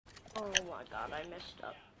Oh my god, I messed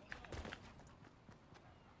up.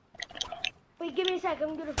 Wait, give me a sec,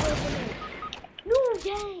 I'm gonna throw him in. No,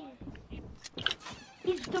 dang!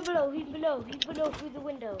 He's still below, he's below through the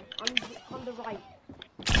window, on the right.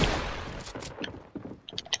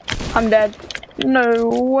 I'm dead. No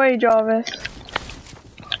way, Jarvis.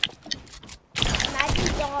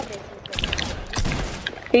 Imagine Jarvis is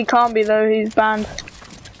the He can't be though, he's banned.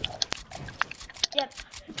 Yep.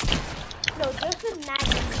 No, just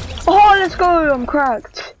imagine. Oh, let's go, I'm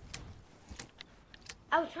cracked.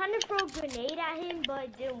 I was trying to throw a grenade at him, but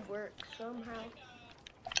it didn't work somehow.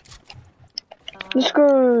 Let's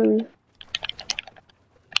go.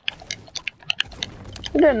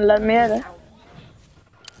 You didn't let me at it.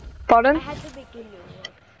 Pardon? I had to make a new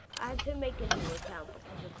one. I had to make a new account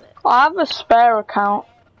because of it. I have a spare account.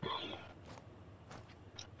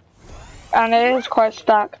 And it is quite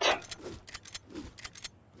stacked.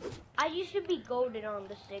 I used to be golden on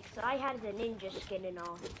the 6. I had the ninja skin and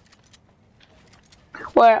all.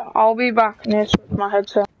 Wait, I'll be back and switch my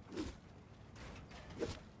headset.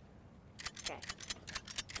 Okay.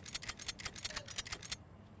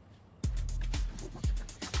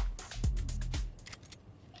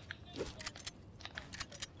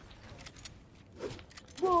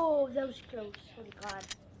 Whoa, that was close. Oh god.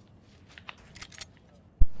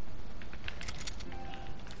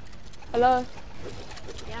 Hello?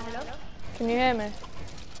 Yeah, hello? Can you hear me?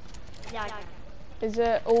 Yeah, I can. Is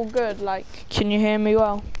it all good? Like, can you hear me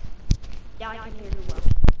well? Yeah, I can hear you well.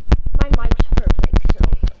 My mic's perfect, so.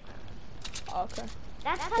 Okay.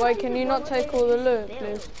 That's Wait, can you not take all the loot,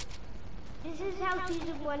 please? This is how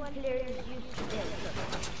season 1 players used to build.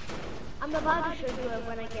 I'm about to show you it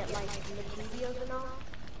when I get like materials and all.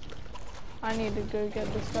 I need to go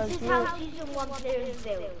get this guy's This is loot. how season 1 players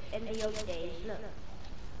built in the old days. Look.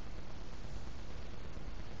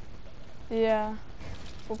 Yeah.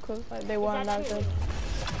 Because like they weren't that good.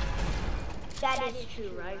 That is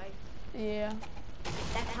true, right? Yeah.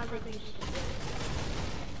 That's how they used to build.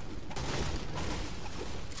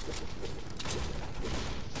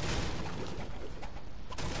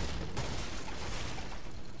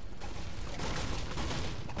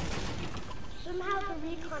 Somehow the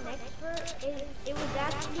recon expert it was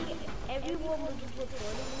actually everyone was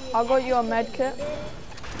reporting me. I got you a med kit.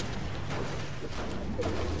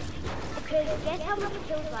 Okay, guess how much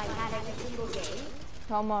kills I had every single game?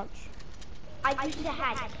 How much? I used to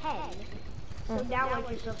have 10. So now I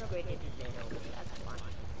just upgraded to 0. That's fine.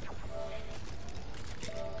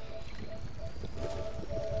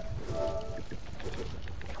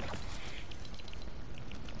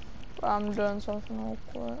 I'm doing something real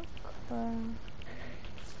quick.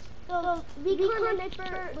 So, Recon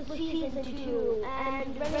Expert was season 2, and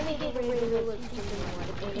Renegade Raider was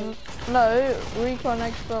season 1. No, Recon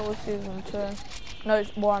Expert was season 2. No,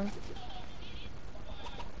 it's 1.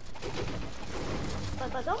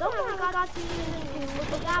 But somehow I got season 2,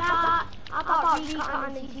 because I bought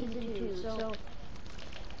Recon in season 2, so.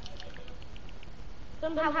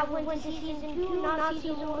 Somehow I went to season 2, not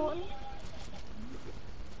season 1.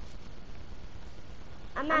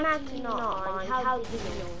 I'm actually not lying. How did you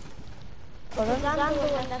know? Because I'm the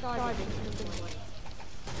one that started season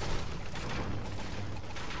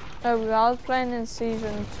 1. No, I was playing in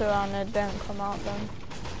season 2 and it didn't come out then.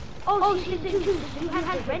 Oh, season 2. You had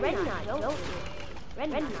the Red Knight, don't you? Red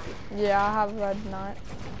Knight. Yeah, I have Red Knight.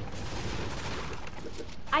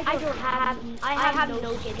 I have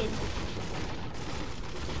no skins.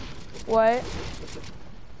 Wait.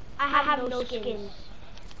 I have no skins.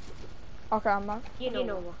 Okay, I'm back. You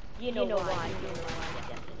know why.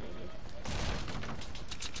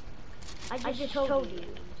 I just told you.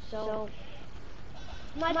 So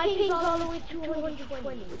my ping's all the way to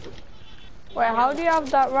 220. Wait, how do you have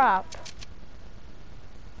that wrap?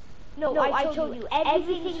 No, I told you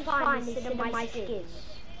everything's fine instead of my skins.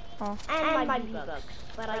 Oh. And my V-Bucks.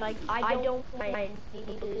 But I don't mind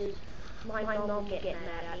because my mom will get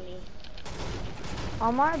mad at me. I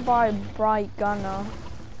might buy Bright Gunner.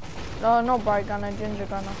 No, not Bright Gunner, Ginger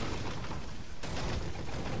Gunner.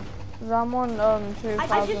 I'm on 2,000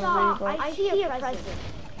 V-Bucks. I see a present.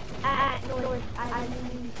 I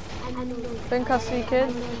think I see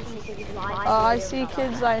kids. I see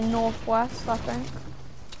kids like northwest, I think.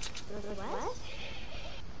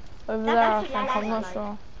 Over there, I think, I'm not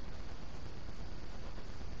sure.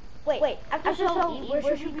 Wait, after so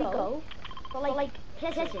where should we go? For like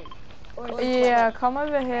Pleasant. Yeah, come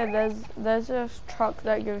over here. There's a truck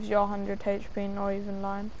that gives you 100 HP, not even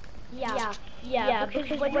line. Yeah,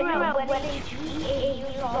 because when you're at Wedding GA,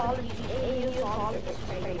 use all of the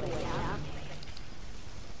straight away, yeah?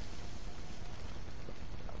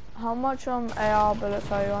 How much AR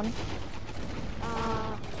bullets are you on?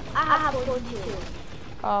 I have 42.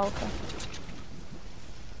 Oh, okay.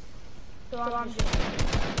 So I'm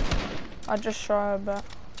I just try a bit.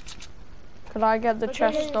 Could I get the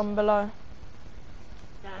chest down below?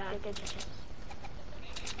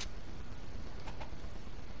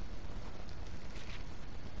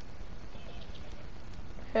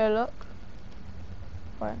 Here, look.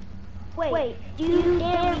 Wait, do you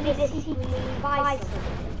dare me to secretly buy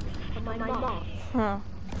something from my mom? Huh.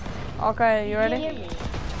 Okay, you ready? Dare me?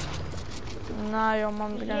 Nah, your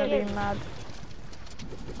mom's gonna be mad.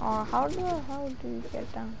 Oh, how do you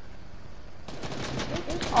get down?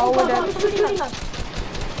 Oh, we're dead.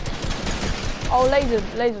 Oh,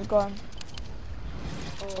 laser's gone.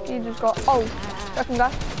 He just got, second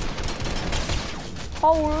guy.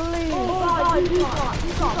 Holy! Oh God, you got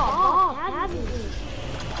haven't you?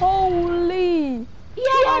 Holy!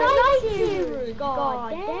 Yeah, God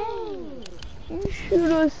dang! You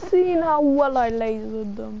should have seen how well I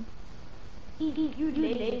lasered them. You do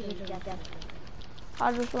lasers, definitely.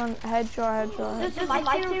 I just went headshot. There's a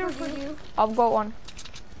lightsaber for you. I've got one.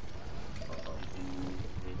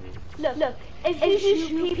 Look. If you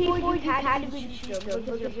shoot people, you can't even shoot them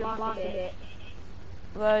because you're blocking it.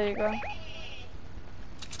 There you go.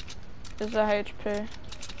 There's a HP.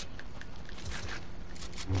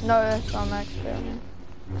 No, there's some XP on here.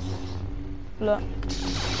 Look.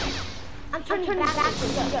 I'm turning back to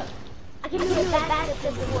look. I can do it back to the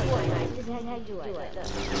Fortnite. This is how you do it.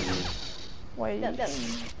 Wait. Look.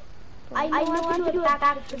 I know how to do it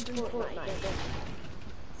back to the Fortnite.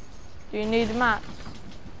 Do you need mats?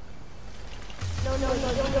 No, don't need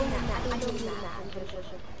that. I don't need that.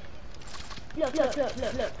 Look.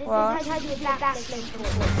 This What? is how you do it back to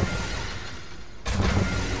Fortnite.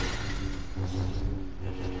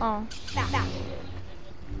 Oh. Back.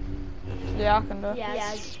 Yeah, I can do it.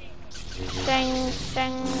 Yeah. Ding.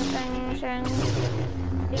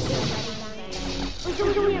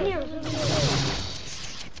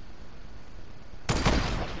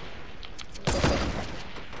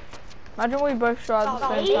 Imagine we both shot at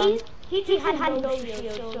the same time. He had no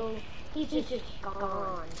shield, so he's just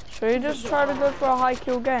gone. Should we just try to go for a high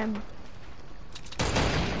kill game?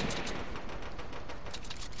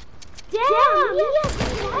 Damn,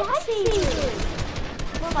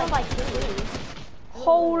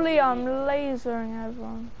 Holy, I'm lasering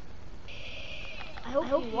everyone. I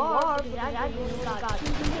hope you are, because I really got 2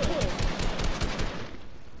 hits.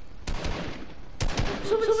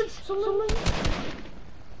 Someone.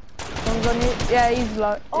 Someone's on you. Yeah, he's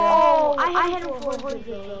low. Oh, yeah. I hit him 400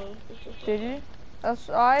 though. Did you?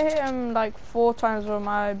 I hit him like 4 times with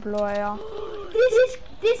my blue AR.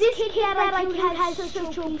 This kid that I killed has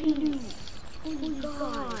such OP loot. Oh my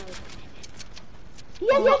God. He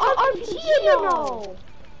has an RPG, you know.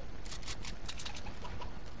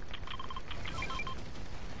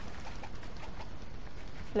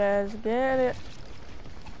 Let's get it.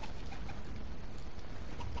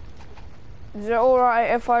 Is it alright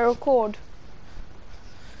if I record?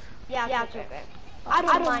 Yeah, it's okay. I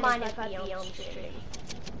don't mind if I be on stream.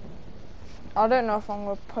 I don't know if I'm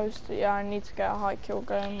gonna post it. Yeah, I need to get a high kill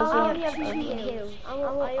going. I only have 2 kills.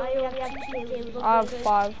 I have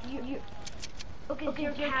 5. Okay, so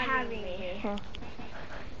you're carrying me. Huh.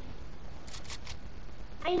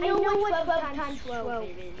 I know what 12 times 12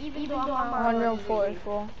 is, even though I'm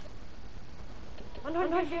 144.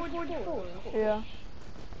 144? Yeah.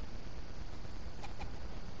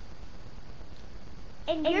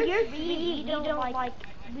 And you're 3,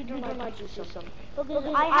 we don't like you some. Because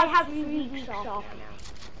I have 3 weeks off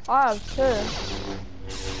now. I have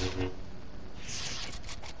 2.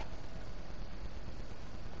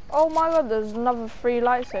 Oh my God, there's another 3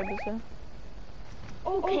 lightsabers here.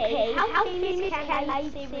 Okay, how famous can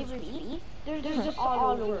lightsabers be? They're just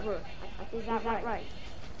all over. Is that right?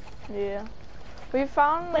 Yeah. We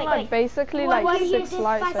found basically like 6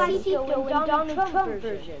 lightsabers. Donald Trump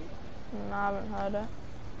version. No, I haven't heard it.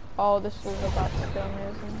 Oh, this was about to kill me,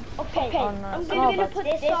 isn't it? Okay. Oh, no, I'm gonna put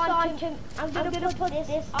this on to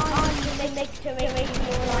make it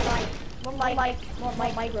more like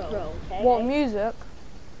pro. Okay? What music?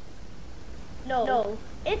 No.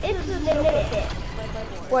 It's a little bit.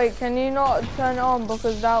 Wait, can you not turn it on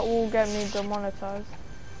because that will get me demonetized?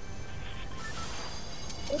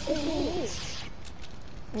 What's the name?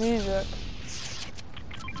 Music.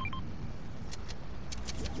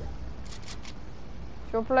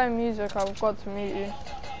 If you're playing music, I've got to mute you.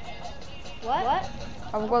 What?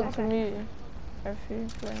 I've got to mute you if you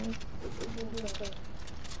play music.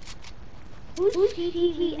 Who's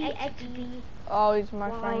TVXB? Oh, he's my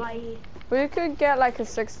friend. We could get like a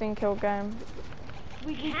 16 kill game.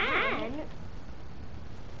 We can.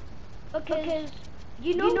 Because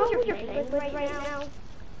you know who you're playing with right now?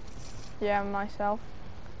 Yeah, myself.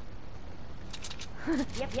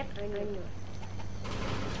 Yep, I know.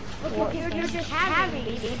 Okay, you're just carrying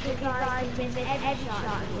me because I've been every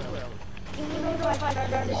shot in the world.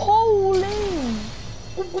 Holy!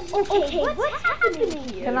 Okay, what's happening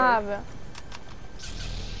here? Can I have it?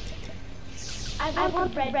 I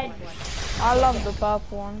want the red one. I love the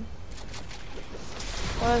purple one.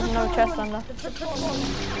 Well, there's no chest under.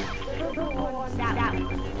 That one.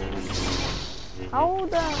 How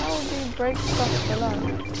the hell do you break stuff below?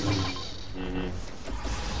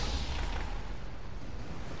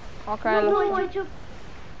 Okay, No, let's...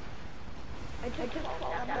 I took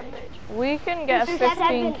all damage. We can get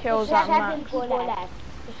 15 kills at max. 7 left.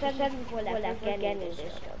 7 left again in this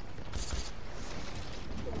go.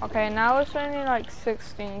 Okay, now it's only like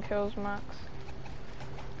 16 kills max.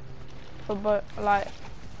 For both, like,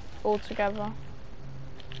 all together.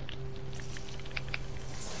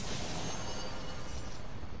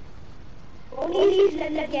 Only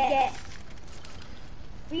let me get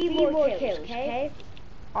 3 more kills, okay?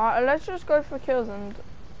 Alright, let's just go for kills and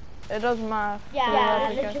it doesn't matter.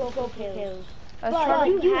 Yeah, let's go for kills. Let's But try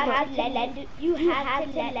you had to let me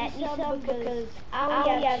some because I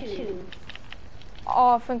only have 2. Oh,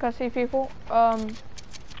 I think I see people.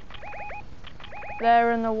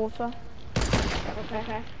 They're in the water.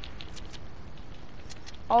 Okay.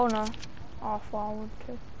 Oh no. Oh, forward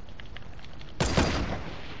too.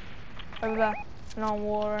 Over there. No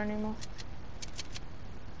water anymore.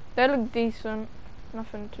 They look decent.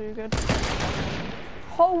 Nothing too good.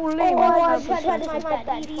 Holy I moly. tried to snipe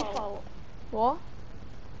that default. What?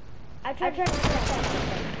 I tried to snipe that.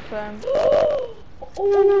 Same. Oh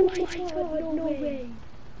my god, no way.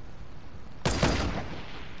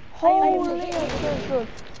 Holy, that's so good.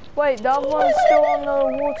 Wait, the other one's still on the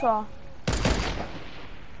water.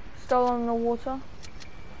 Still on the water.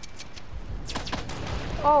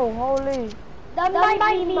 Oh, holy. That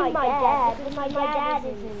might be my dad, because my dad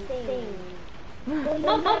is insane.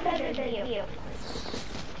 Not better than you.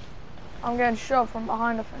 I'm getting shot from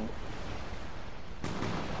behind, I think.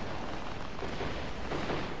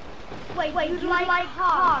 Wait, you like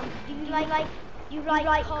calm? Do you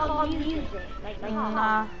like calm music? Like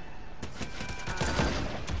nah.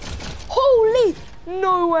 Holy!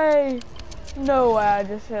 No way! No way, I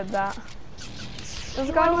just hit that.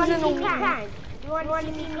 This guy was in the water. You want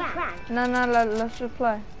to see me crank? No, let's just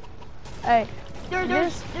play. Hey,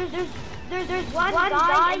 There's one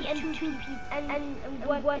guy and 2 people, and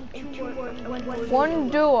one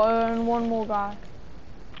duo and one more guy.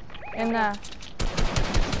 In there.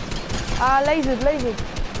 Lasered.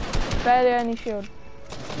 Barely any shield.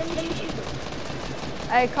 Let me shoot him.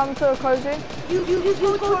 Hey, come to a cozy. You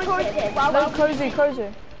go towards it. No, cozy.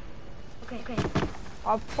 Okay. I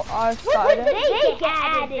started it. They get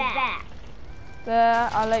added back. There,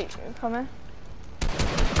 I'll let you come in.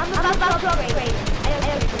 I'm about to upgrade.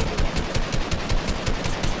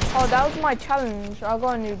 Oh, that was my challenge. I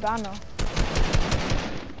got a new banner.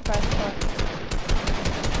 Okay, sorry.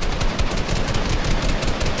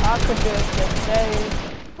 I could do it today.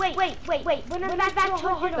 Wait. When I'm back to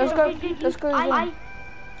 100, Let's go zone.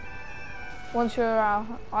 Once you're out,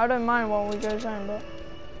 I don't mind when we go zone, but...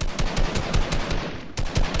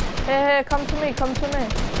 Here, come to me.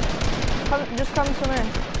 Just come to me.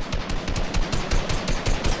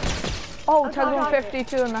 Oh, tag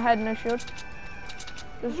 152 in the head, no shield.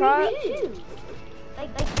 Just try it.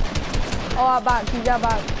 Oh, our back, he's our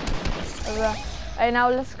back. Over there. Hey, now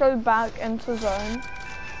let's go back into zone.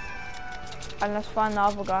 And let's find the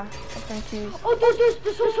other guy. I think he's... Oh, there's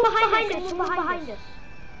someone behind us.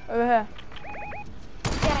 Over here.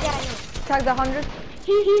 Yeah, I know. Tag the 100.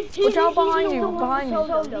 Watch out behind you, behind you.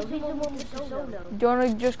 Do you want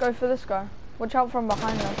to just go for this guy? Watch out from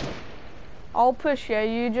behind us. I'll push you,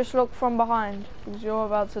 you just look from behind. Because you're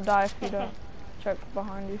about to die if you don't. Check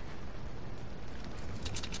behind you.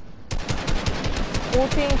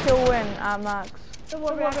 14 kill win at max. Don't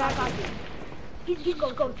worry, I got you. He's a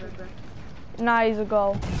goal driver. Nah, he's a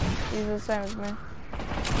goal. He's the same as me.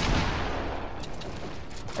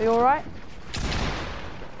 Are you alright?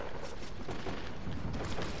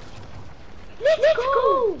 Let's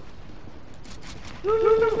go!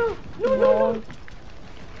 No.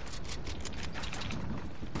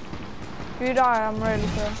 If you die, I'm ready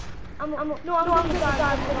to. I'm gonna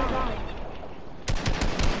die.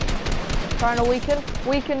 Trying to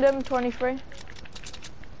weaken him, 23.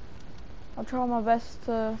 I'll try my best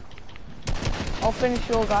to... I'll finish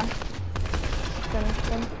your guy. Finish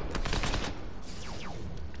him.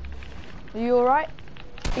 Are you alright?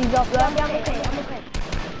 He's up there. I'm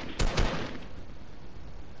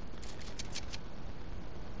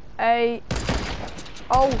okay.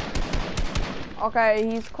 Oh. Okay,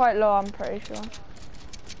 he's quite low, I'm pretty sure.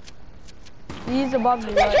 He's above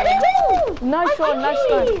me right now. Nice one, nice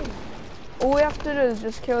one. All we have to do is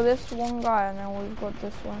just kill this one guy and then we've got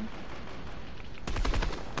this one.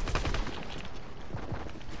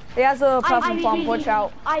 He has a purple pump, watch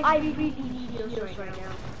out. I really need those right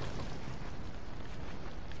now.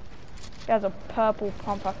 He has a purple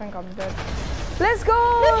pump, I think I'm dead. Let's go!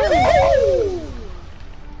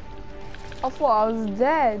 I thought I was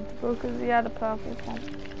dead because he had a purple pump.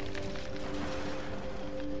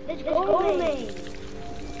 Let's go, mate.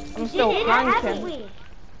 I'm still flanking.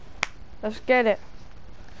 Let's get it.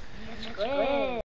 Let's go.